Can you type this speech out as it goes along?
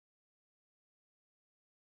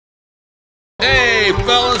Hey,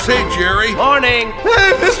 fellas. Hey, Jerry. Morning.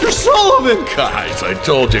 Hey, Mr. Sullivan! Guys, I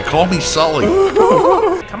told you, call me Sully.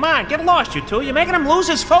 Come on, get lost, you two. You're making him lose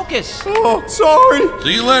his focus. Oh, sorry.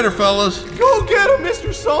 See you later, fellas. Go get him,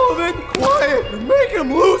 Mr. Sullivan. Quiet. You're making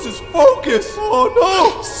him lose his focus. Oh,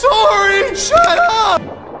 no. Sorry. Shut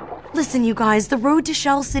up. Listen, you guys, the road to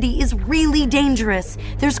Shell City is really dangerous.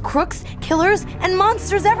 There's crooks, killers, and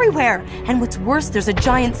monsters everywhere. And what's worse, there's a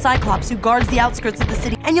giant cyclops who guards the outskirts of the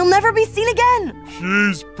city, and you'll never be seen again.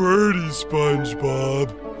 She's pretty,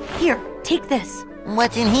 SpongeBob. Here, take this.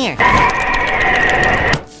 What's in here?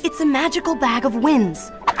 It's a magical bag of winds.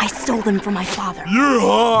 I stole them from my father. You're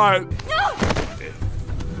hot.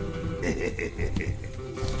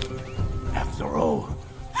 After all,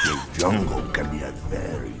 the jungle can be a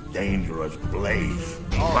very dangerous place.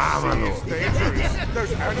 Vámonos.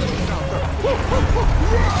 There's animals out there.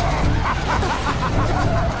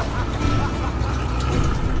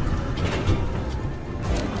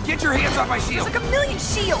 Get your hands off my shield! There's like a million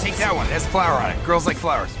shields! Take that one, it has flower on it. Girls like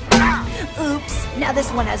flowers. Oops, now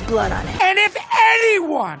this one has blood on it. And if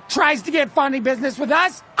anyone tries to get funny business with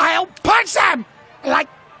us, I'll punch them! Like,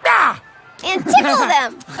 and tickle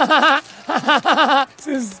them!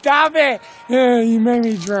 So stop it! You made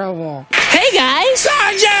me trouble. Hey guys!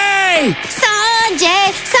 Sanjay!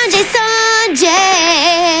 Sanjay!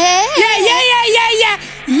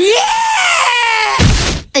 Yeah!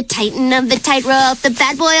 The titan of the tightrope, the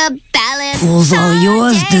bad boy of balance. Pool's all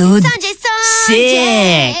yours, dude. Sanjay!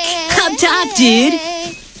 Sick! Up top, dude.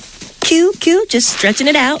 Cute, just stretching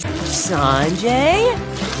it out. Sanjay?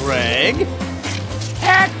 Greg?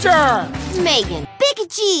 Hector! Megan, Big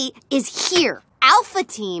G is here. Alpha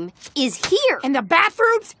Team is here. And the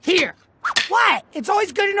bathroom's here. What? It's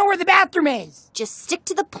always good to know where the bathroom is. Just stick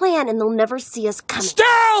to the plan and they'll never see us coming.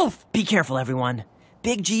 Stealth! Be careful, everyone.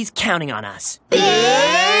 Big G's counting on us.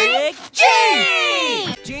 Big G!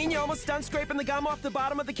 Gene, you almost done scraping the gum off the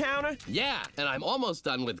bottom of the counter? Yeah, and I'm almost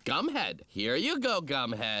done with Gumhead. Here you go,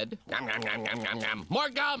 Gumhead. Nom, nom, nom, nom, nom, nom. More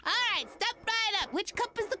gum! All right, step right up. Which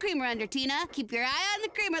cup is the creamer under, Tina? Keep your eye on the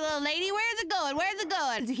creamer, little lady. Where's it going? Where's it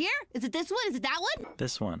going? Is it here? Is it this one? Is it that one?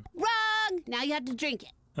 This one. Wrong! Now you have to drink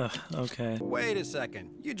it. Okay. Wait a second.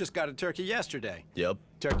 You just got a turkey yesterday. Yep.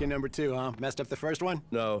 Turkey number 2, huh? Messed up the first one?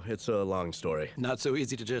 No, it's a long story. Not so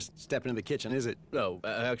easy to just step into the kitchen, is it? No,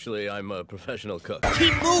 actually, I'm a professional cook.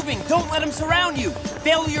 Keep moving. Don't let him surround you.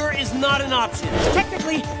 Failure is not an option.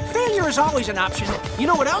 Technically, failure is always an option. You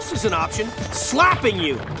know what else is an option? Slapping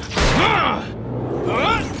you.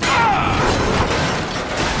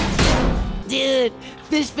 Dude,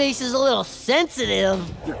 Fish Face is a little sensitive.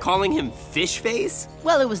 You're calling him Fish Face?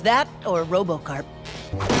 Well, it was that or Robocarp.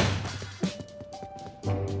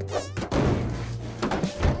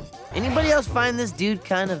 Anybody else find this dude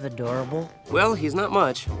kind of adorable? Well, he's not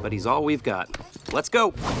much, but he's all we've got. Let's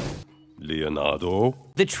go. Leonardo?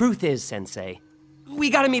 The truth is, Sensei, we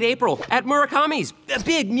gotta meet April at Murakami's. A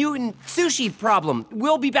big mutant sushi problem.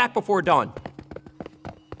 We'll be back before dawn.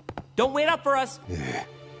 Don't wait up for us.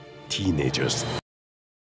 Teenagers